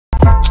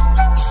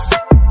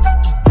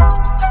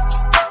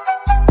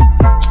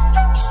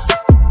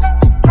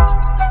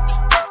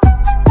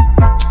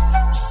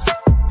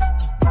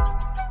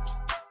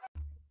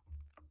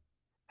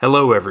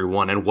Hello,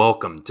 everyone, and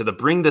welcome to the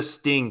Bring the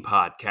Sting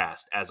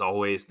podcast. As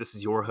always, this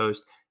is your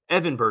host,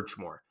 Evan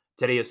Birchmore.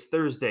 Today is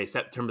Thursday,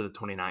 September the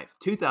 29th,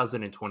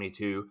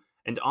 2022,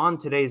 and on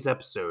today's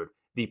episode,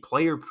 the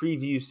player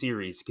preview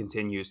series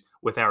continues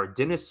with our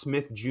Dennis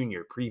Smith Jr.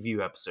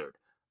 preview episode.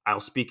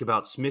 I'll speak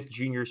about Smith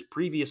Jr.'s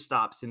previous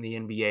stops in the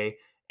NBA,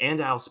 and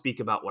I'll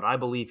speak about what I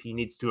believe he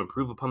needs to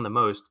improve upon the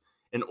most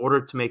in order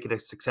to make it a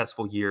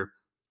successful year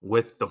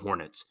with the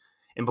Hornets.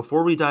 And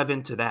before we dive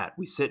into that,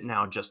 we sit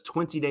now just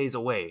 20 days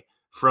away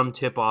from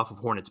tip off of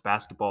Hornets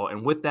basketball.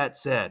 And with that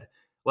said,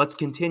 let's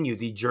continue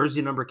the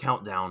jersey number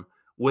countdown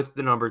with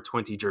the number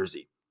 20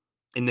 jersey.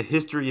 In the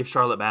history of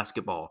Charlotte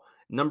basketball,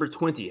 number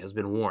 20 has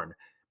been worn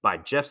by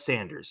Jeff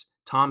Sanders,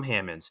 Tom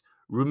Hammonds,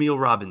 Rumeal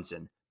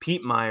Robinson,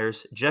 Pete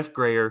Myers, Jeff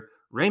Grayer,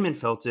 Raymond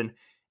Felton,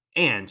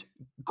 and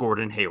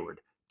Gordon Hayward.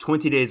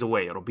 20 days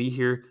away. It'll be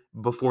here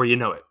before you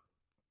know it.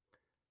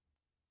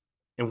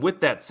 And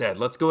with that said,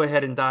 let's go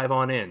ahead and dive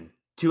on in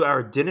to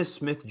our Dennis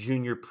Smith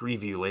Jr.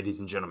 preview, ladies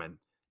and gentlemen.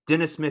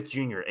 Dennis Smith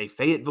Jr., a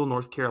Fayetteville,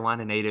 North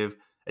Carolina native,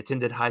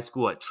 attended high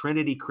school at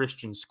Trinity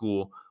Christian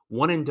School,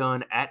 one and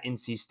done at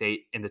NC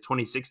State in the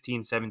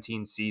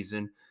 2016-17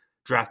 season,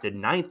 drafted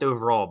 9th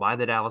overall by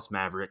the Dallas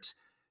Mavericks,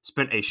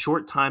 spent a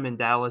short time in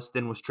Dallas,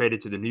 then was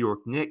traded to the New York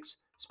Knicks,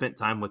 spent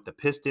time with the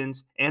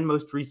Pistons, and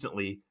most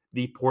recently,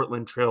 the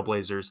Portland Trail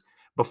Blazers,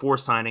 before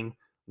signing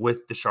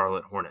with the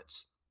Charlotte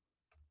Hornets.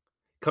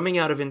 Coming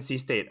out of NC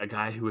State, a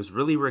guy who is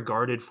really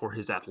regarded for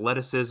his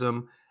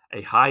athleticism,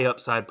 a high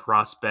upside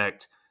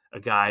prospect, a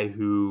guy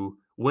who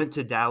went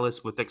to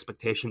Dallas with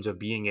expectations of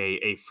being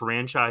a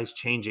franchise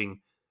changing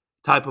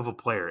type of a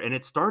player. And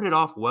it started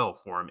off well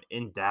for him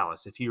in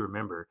Dallas. If you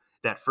remember,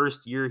 that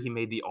first year he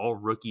made the all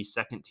rookie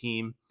second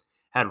team,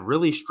 had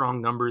really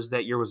strong numbers.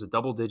 That year was a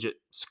double digit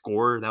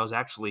scorer. That was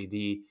actually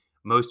the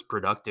most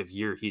productive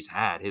year he's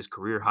had. His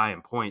career high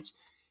in points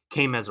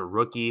came as a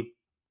rookie.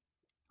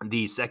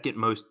 The second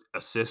most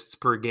assists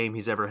per game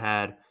he's ever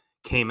had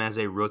came as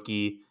a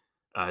rookie.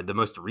 The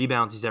most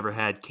rebounds he's ever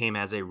had came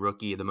as a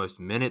rookie. The most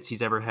minutes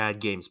he's ever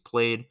had, games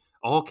played,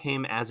 all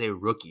came as a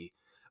rookie.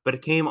 But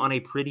it came on a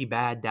pretty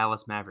bad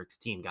Dallas Mavericks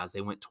team, guys.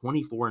 They went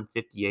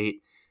 24-58.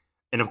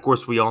 And of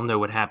course, we all know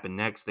what happened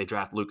next. They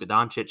draft Luka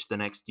Doncic the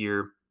next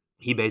year.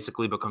 He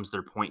basically becomes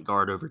their point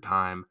guard over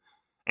time.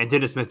 And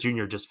Dennis Smith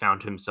Jr. just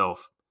found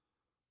himself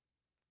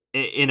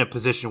in a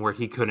position where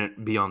he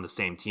couldn't be on the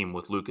same team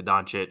with Luka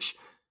Doncic.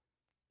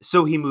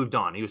 So he moved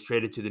on. He was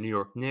traded to the New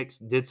York Knicks,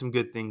 did some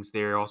good things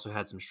there, also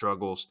had some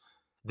struggles.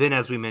 Then,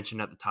 as we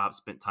mentioned at the top,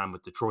 spent time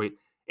with Detroit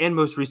and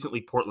most recently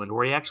Portland,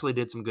 where he actually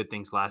did some good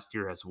things last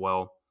year as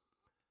well.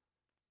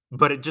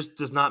 But it just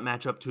does not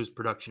match up to his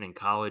production in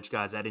college,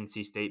 guys. At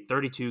NC State,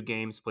 32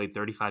 games, played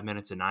 35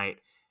 minutes a night,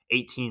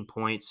 18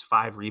 points,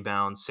 5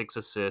 rebounds, 6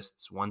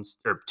 assists,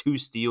 2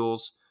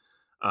 steals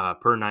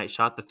per night.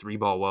 Shot the three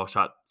ball well,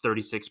 shot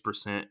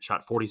 36%,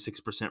 shot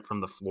 46%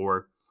 from the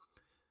floor.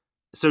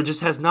 So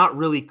just has not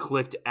really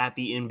clicked at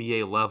the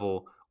NBA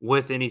level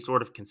with any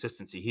sort of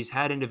consistency. He's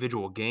had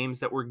individual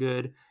games that were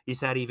good. He's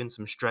had even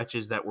some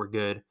stretches that were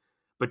good,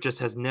 but just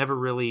has never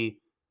really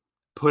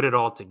put it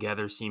all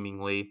together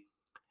seemingly.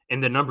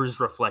 And the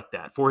numbers reflect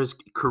that. For his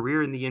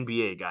career in the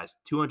NBA, guys,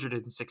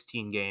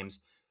 216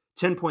 games,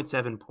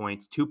 10.7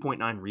 points,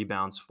 2.9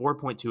 rebounds,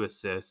 4.2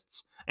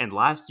 assists. And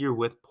last year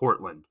with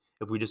Portland,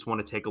 if we just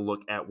want to take a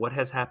look at what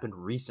has happened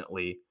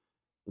recently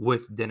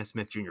with Dennis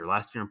Smith Jr.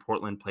 Last year in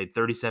Portland, played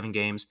 37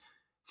 games,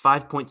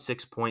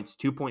 5.6 points,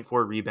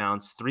 2.4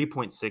 rebounds,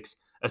 3.6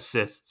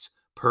 assists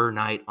per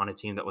night on a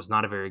team that was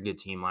not a very good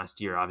team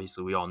last year.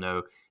 Obviously, we all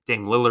know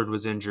Dame Lillard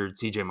was injured.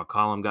 CJ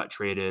McCollum got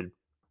traded.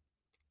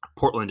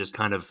 Portland just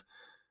kind of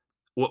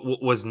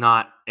was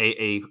not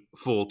a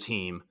full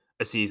team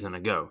a season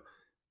ago.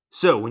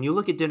 So when you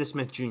look at Dennis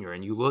Smith Jr.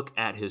 and you look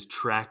at his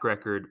track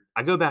record,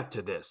 I go back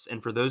to this.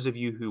 And for those of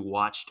you who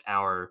watched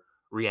our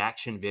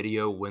reaction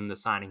video when the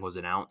signing was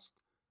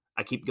announced,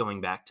 I keep going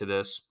back to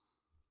this.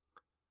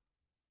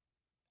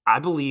 I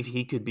believe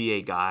he could be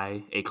a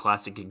guy, a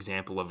classic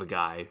example of a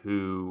guy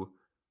who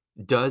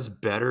does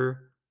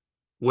better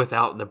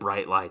without the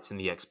bright lights and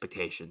the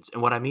expectations.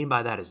 And what I mean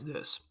by that is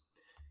this.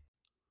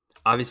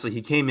 Obviously,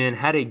 he came in,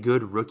 had a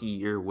good rookie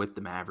year with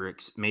the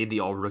Mavericks, made the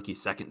all-rookie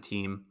second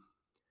team.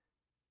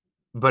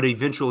 But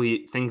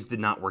eventually, things did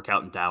not work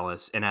out in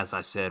Dallas. And as I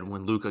said,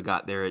 when Luka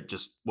got there, it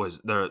just was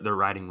the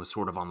writing was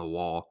sort of on the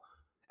wall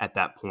at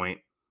that point.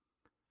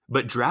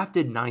 But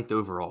drafted 9th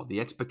overall, the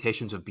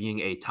expectations of being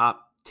a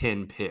top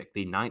 10 pick,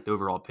 the 9th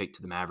overall pick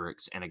to the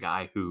Mavericks, and a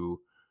guy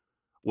who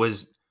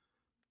was,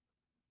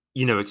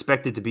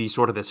 expected to be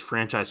sort of this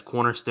franchise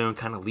cornerstone,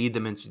 kind of lead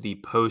them into the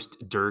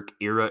post-Dirk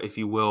era, if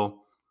you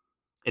will.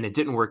 And it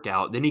didn't work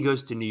out. Then he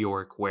goes to New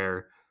York,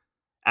 where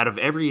out of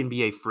every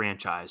NBA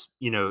franchise,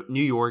 New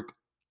York,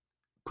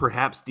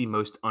 perhaps the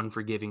most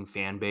unforgiving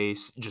fan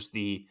base, just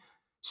the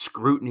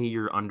scrutiny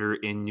you're under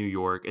in New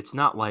York. It's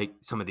not like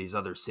some of these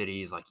other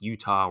cities like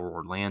Utah or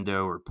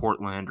Orlando or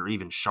Portland or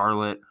even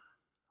Charlotte,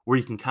 where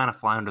you can kind of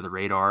fly under the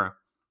radar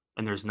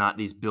and there's not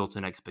these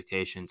built-in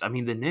expectations. I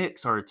mean, the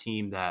Knicks are a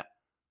team that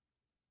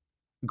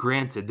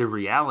Granted, the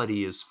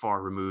reality is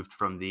far removed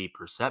from the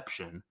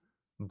perception,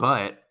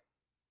 but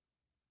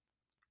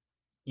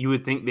you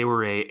would think they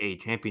were a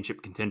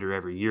championship contender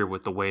every year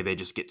with the way they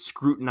just get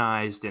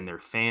scrutinized and their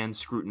fans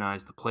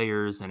scrutinize the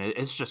players, and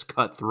it's just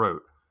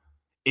cutthroat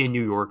in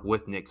New York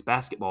with Knicks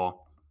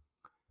basketball.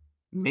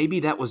 Maybe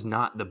that was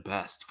not the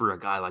best for a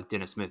guy like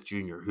Dennis Smith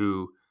Jr.,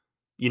 who,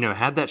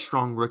 had that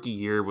strong rookie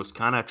year, was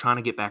kind of trying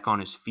to get back on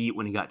his feet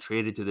when he got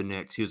traded to the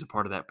Knicks. He was a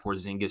part of that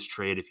Porzingis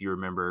trade, if you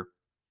remember.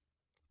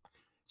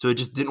 So it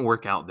just didn't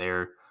work out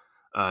there.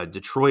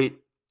 Detroit,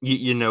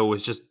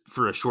 was just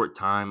for a short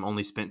time,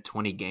 only spent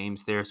 20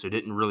 games there, so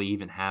didn't really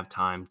even have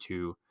time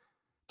to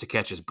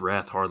catch his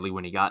breath hardly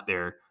when he got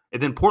there.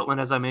 And then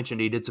Portland, as I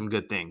mentioned, he did some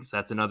good things.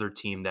 That's another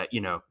team that,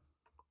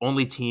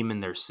 only team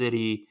in their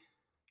city,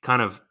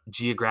 kind of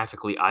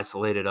geographically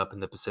isolated up in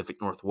the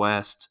Pacific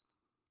Northwest.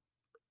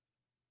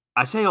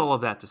 I say all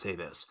of that to say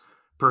this.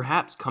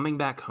 Perhaps coming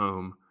back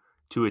home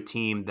to a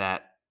team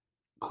that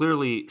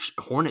clearly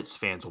Hornets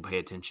fans will pay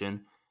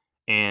attention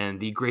and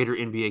the greater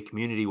NBA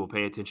community will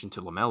pay attention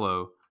to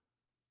LaMelo,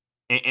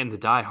 and the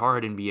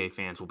die-hard NBA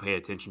fans will pay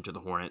attention to the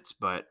Hornets,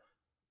 but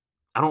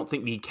I don't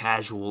think the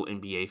casual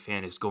NBA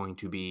fan is going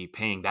to be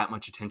paying that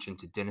much attention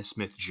to Dennis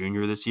Smith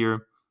Jr. this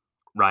year,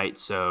 right?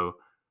 So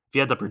if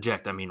you had to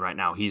project, I mean, right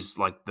now he's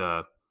like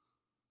the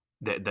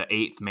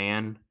eighth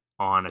man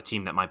on a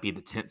team that might be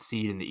the 10th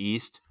seed in the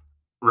East,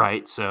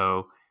 right?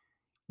 So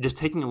just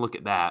taking a look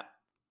at that,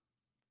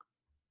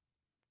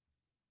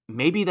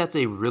 maybe that's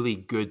a really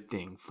good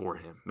thing for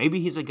him. Maybe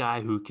he's a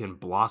guy who can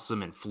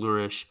blossom and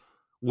flourish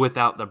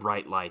without the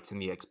bright lights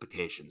and the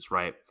expectations,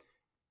 right?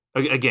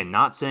 Again,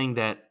 not saying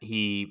that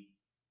he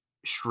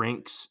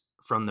shrinks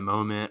from the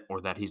moment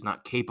or that he's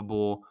not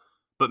capable,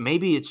 but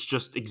maybe it's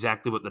just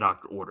exactly what the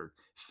doctor ordered.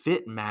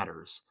 Fit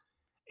matters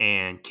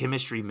and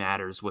chemistry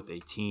matters with a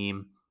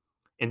team.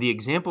 And the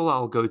example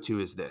I'll go to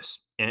is this,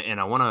 and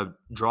I want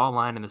to draw a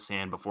line in the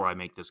sand before I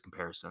make this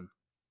comparison.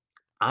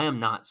 I am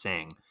not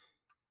saying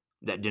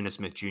that Dennis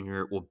Smith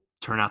Jr. will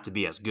turn out to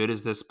be as good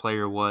as this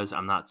player was.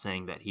 I'm not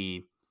saying that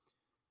he,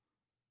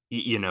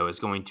 is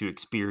going to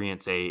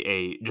experience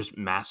a just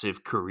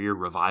massive career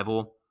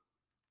revival,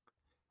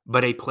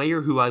 but a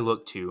player who I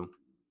look to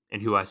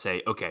and who I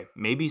say, okay,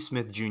 maybe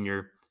Smith Jr.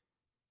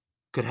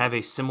 could have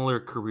a similar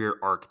career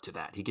arc to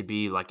that. He could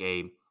be like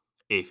a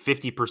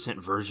 50%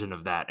 version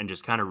of that and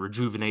just kind of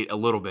rejuvenate a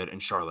little bit in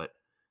Charlotte.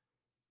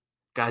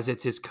 Guys,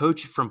 it's his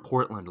coach from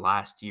Portland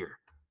last year,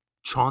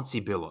 Chauncey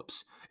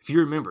Billups. If you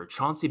remember,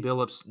 Chauncey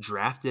Billups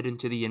drafted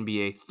into the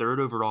NBA third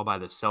overall by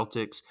the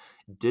Celtics,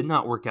 did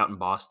not work out in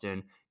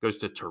Boston, goes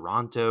to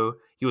Toronto.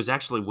 He was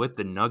actually with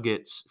the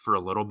Nuggets for a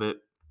little bit.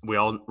 We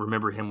all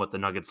remember him with the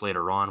Nuggets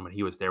later on when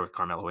he was there with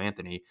Carmelo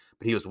Anthony,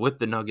 but he was with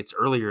the Nuggets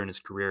earlier in his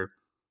career,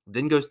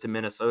 then goes to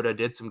Minnesota,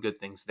 did some good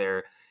things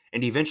there,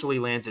 and eventually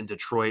lands in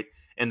Detroit,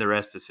 and the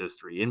rest is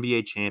history.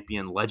 NBA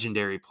champion,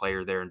 legendary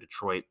player there in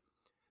Detroit.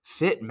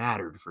 Fit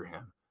mattered for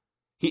him.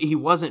 He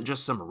wasn't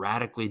just some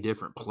radically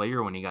different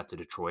player when he got to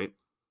Detroit.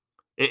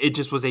 It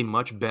just was a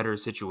much better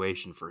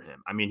situation for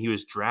him. I mean, he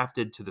was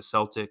drafted to the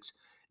Celtics,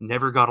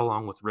 never got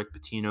along with Rick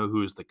Pitino,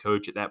 who was the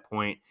coach at that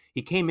point.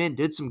 He came in,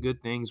 did some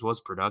good things, was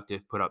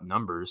productive, put up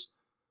numbers,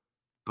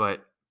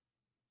 but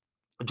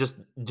just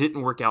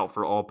didn't work out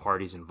for all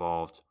parties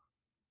involved.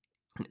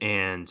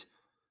 And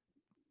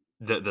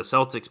the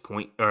Celtics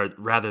point, or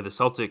rather the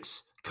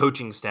Celtics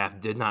coaching staff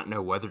did not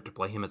know whether to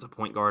play him as a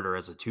point guard or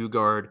as a two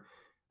guard.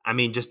 I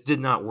mean, just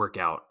did not work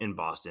out in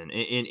Boston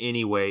in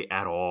any way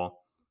at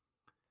all.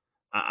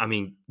 I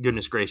mean,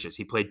 goodness gracious,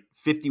 he played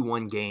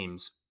 51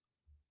 games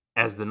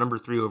as the number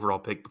 3 overall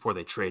pick before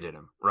they traded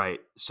him, right?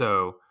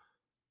 So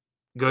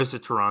goes to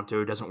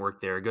Toronto, doesn't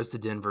work there. Goes to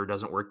Denver,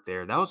 doesn't work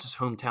there. That was his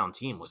hometown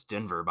team, was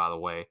Denver, by the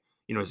way.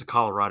 He's a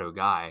Colorado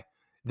guy.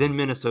 Then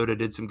Minnesota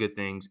did some good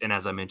things, and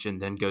as I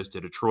mentioned, then goes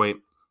to Detroit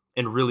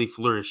and really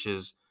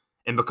flourishes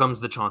and becomes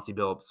the Chauncey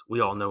Billups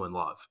we all know and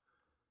love.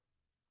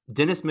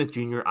 Dennis Smith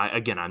Jr.,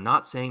 I'm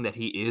not saying that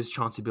he is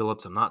Chauncey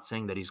Billups. I'm not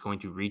saying that he's going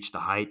to reach the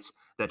heights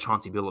that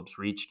Chauncey Billups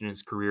reached in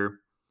his career,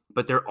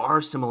 but there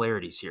are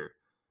similarities here.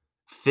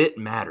 Fit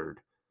mattered.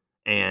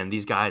 And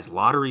these guys,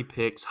 lottery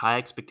picks, high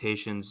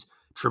expectations,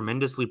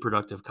 tremendously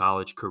productive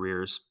college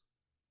careers,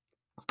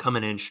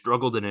 coming in,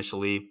 struggled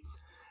initially.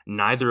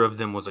 Neither of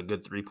them was a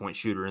good three-point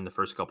shooter in the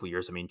first couple of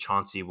years. I mean,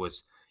 Chauncey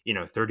was,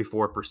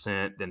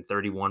 34%, then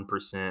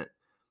 31%.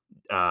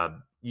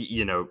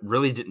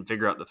 Really didn't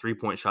figure out the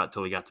three-point shot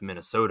till he got to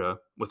Minnesota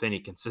with any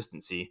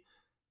consistency.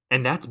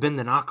 And that's been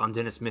the knock on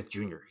Dennis Smith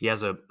Jr. He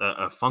has a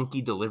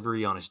funky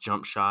delivery on his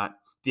jump shot.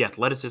 The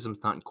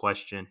athleticism's not in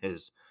question.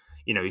 He's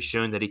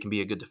shown that he can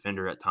be a good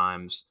defender at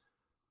times.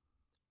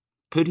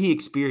 Could he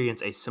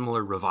experience a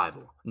similar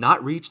revival?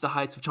 Not reach the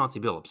heights of Chauncey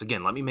Billups.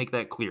 Again, let me make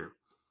that clear.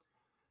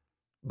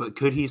 But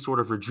could he sort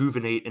of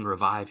rejuvenate and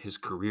revive his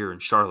career in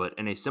Charlotte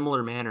in a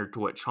similar manner to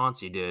what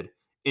Chauncey did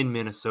in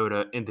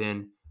Minnesota and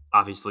then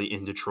obviously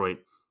in Detroit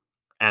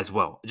as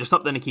well? Just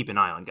something to keep an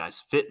eye on,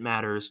 guys. Fit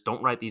matters.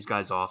 Don't write these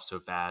guys off so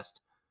fast.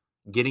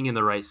 Getting in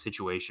the right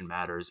situation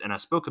matters. And I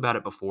spoke about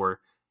it before.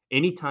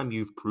 Anytime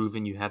you've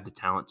proven you have the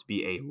talent to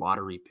be a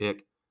lottery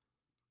pick,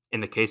 in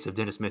the case of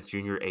Dennis Smith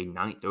Jr., a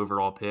ninth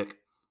overall pick,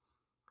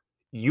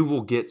 you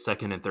will get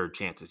second and third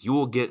chances. You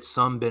will get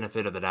some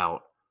benefit of the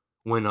doubt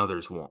when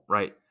others won't,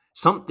 right?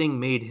 Something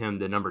made him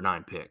the number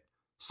 9 pick.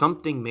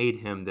 Something made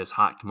him this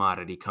hot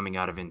commodity coming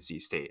out of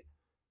NC State.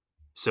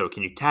 So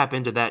can you tap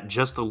into that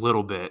just a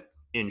little bit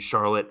in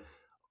Charlotte?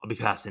 I'll be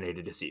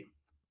fascinated to see.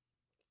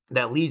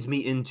 That leads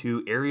me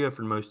into area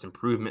for most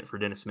improvement for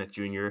Dennis Smith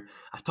Jr.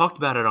 I've talked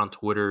about it on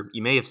Twitter.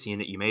 You may have seen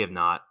it, you may have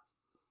not.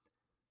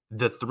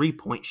 The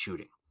three-point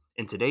shooting.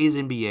 In today's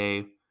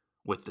NBA,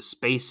 with the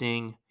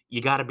spacing,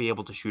 you got to be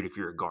able to shoot if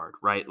you're a guard,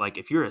 right? Like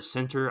if you're a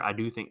center, I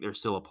do think there's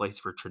still a place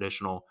for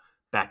traditional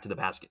back to the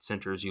basket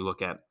centers. You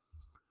look at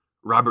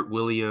Robert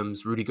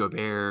Williams, Rudy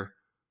Gobert,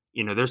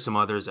 there's some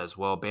others as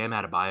well. Bam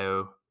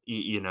Adebayo,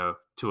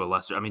 to a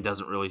lesser,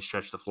 doesn't really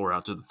stretch the floor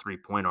out to the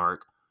 3-point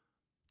arc.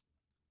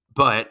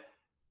 But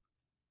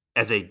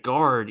as a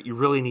guard, you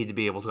really need to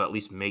be able to at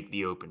least make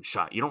the open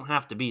shot. You don't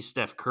have to be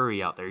Steph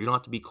Curry out there. You don't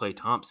have to be Klay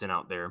Thompson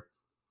out there.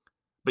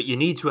 But you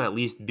need to at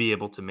least be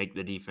able to make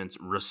the defense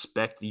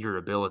respect your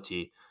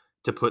ability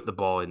to put the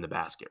ball in the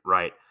basket,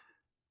 right?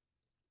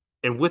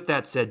 And with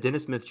that said,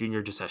 Dennis Smith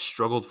Jr. just has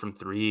struggled from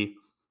three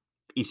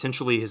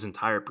essentially his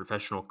entire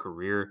professional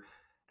career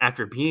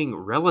after being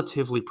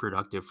relatively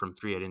productive from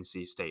three at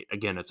NC State.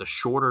 Again, it's a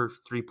shorter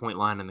 3-point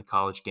line in the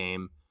college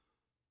game.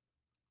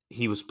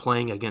 He was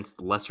playing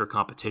against lesser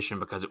competition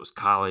because it was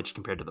college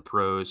compared to the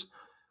pros,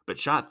 but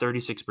shot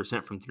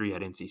 36% from three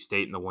at NC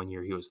State in the 1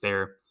 year he was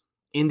there.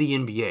 In the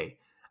NBA,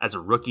 as a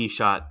rookie,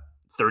 shot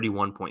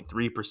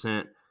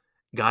 31.3%,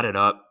 got it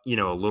up, a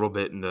little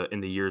bit in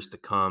the years to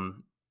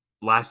come.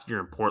 Last year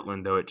in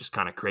Portland, though, it just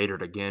kind of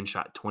cratered again,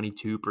 shot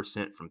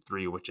 22% from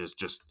three, which is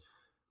just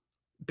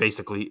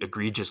basically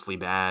egregiously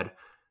bad.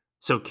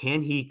 So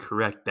can he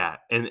correct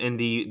that? And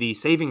the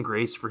saving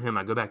grace for him,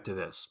 I go back to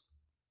this.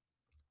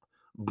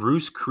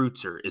 Bruce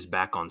Kreutzer is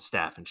back on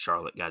staff in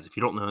Charlotte, guys. If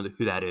you don't know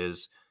who that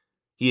is,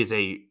 he is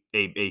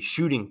a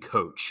shooting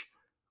coach,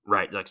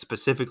 right? Like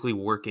specifically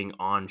working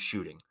on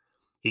shooting.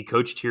 He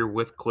coached here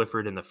with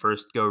Clifford in the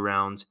first go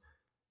round.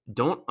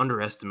 Don't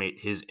underestimate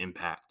his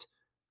impact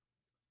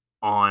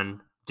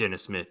on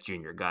Dennis Smith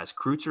Jr. Guys,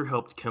 Kreutzer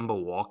helped Kemba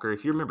Walker.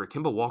 If you remember,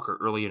 Kemba Walker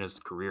early in his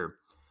career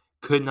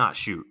could not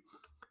shoot,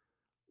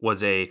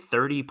 was a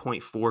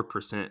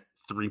 30.4%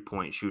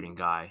 three-point shooting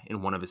guy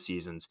in one of his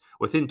seasons.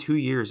 Within 2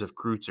 years of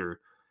Kreutzer,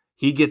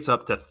 he gets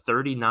up to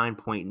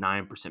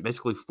 39.9%,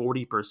 basically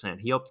 40%.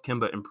 He helped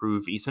Kemba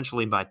improve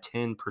essentially by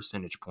 10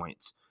 percentage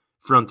points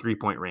from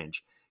three-point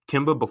range.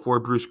 Kemba,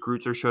 before Bruce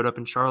Kreutzer showed up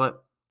in Charlotte,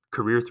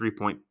 career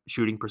three-point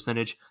shooting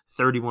percentage,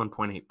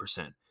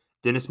 31.8%.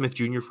 Dennis Smith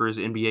Jr. for his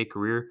NBA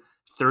career,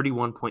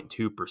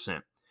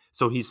 31.2%.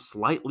 So he's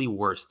slightly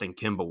worse than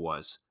Kemba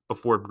was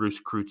before Bruce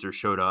Kreutzer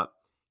showed up.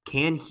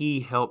 Can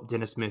he help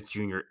Dennis Smith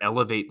Jr.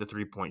 elevate the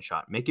three-point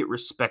shot, make it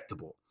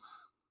respectable,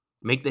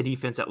 make the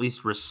defense at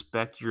least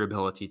respect your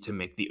ability to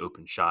make the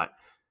open shot?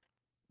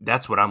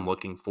 That's what I'm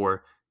looking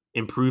for.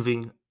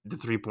 Improving the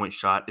three-point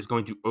shot is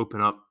going to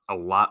open up a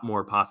lot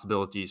more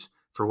possibilities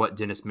for what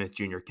Dennis Smith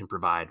Jr. can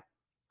provide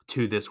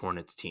to this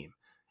Hornets team.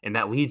 And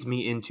that leads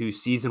me into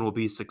season will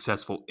be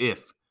successful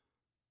if,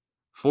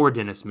 for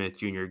Dennis Smith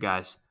Jr.,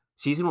 guys,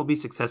 season will be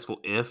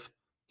successful if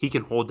he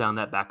can hold down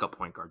that backup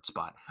point guard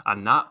spot.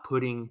 I'm not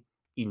putting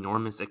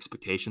enormous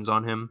expectations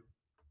on him,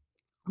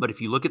 but if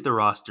you look at the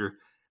roster,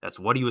 that's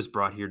what he was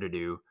brought here to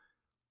do.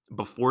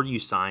 Before you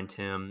signed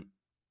him,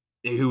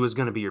 who was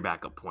going to be your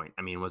backup point?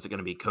 Was it going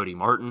to be Cody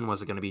Martin?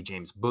 Was it going to be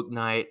James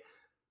Bouknight?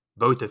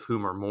 Both of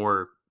whom are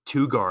more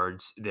two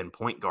guards than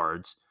point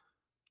guards.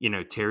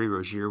 Terry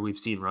Rozier, we've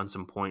seen run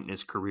some point in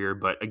his career,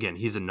 but again,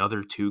 he's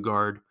another two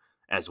guard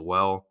as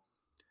well.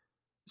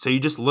 So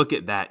you just look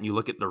at that and you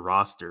look at the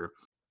roster.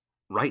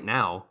 Right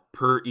now,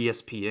 per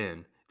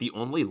ESPN, the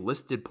only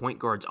listed point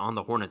guards on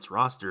the Hornets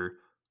roster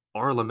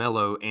are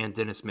LaMelo and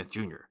Dennis Smith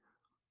Jr.,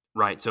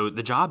 right? So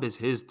the job is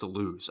his to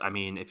lose.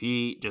 If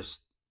he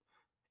just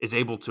is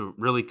able to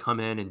really come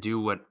in and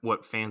do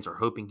what fans are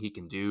hoping he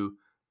can do,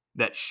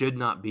 that should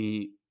not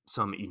be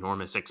some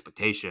enormous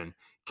expectation.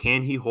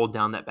 Can he hold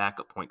down that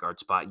backup point guard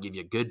spot, give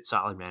you good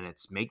solid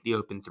minutes, make the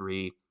open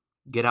three,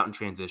 get out in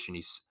transition?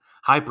 He's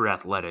hyper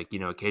athletic,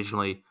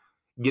 occasionally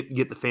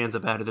get the fans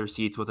up out of their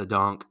seats with a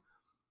dunk.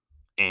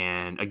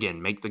 And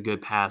again, make the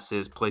good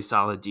passes, play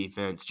solid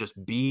defense,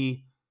 just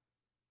be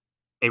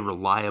a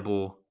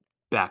reliable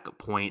backup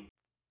point.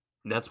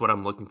 That's what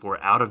I'm looking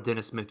for out of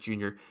Dennis Smith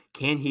Jr.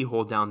 Can he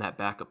hold down that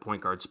backup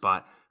point guard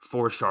spot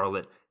for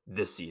Charlotte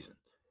this season?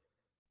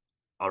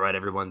 All right,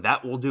 everyone,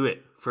 that will do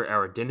it for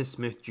our Dennis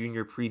Smith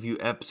Jr. preview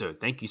episode.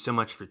 Thank you so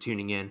much for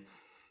tuning in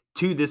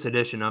to this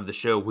edition of the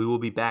show. We will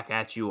be back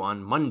at you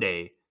on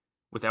Monday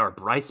with our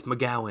Bryce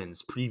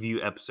McGowens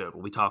preview episode.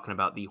 We'll be talking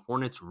about the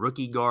Hornets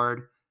rookie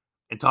guard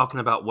and talking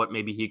about what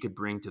maybe he could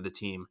bring to the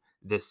team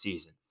this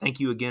season. Thank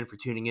you again for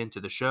tuning in to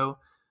the show.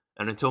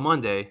 And until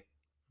Monday,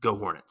 go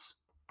Hornets.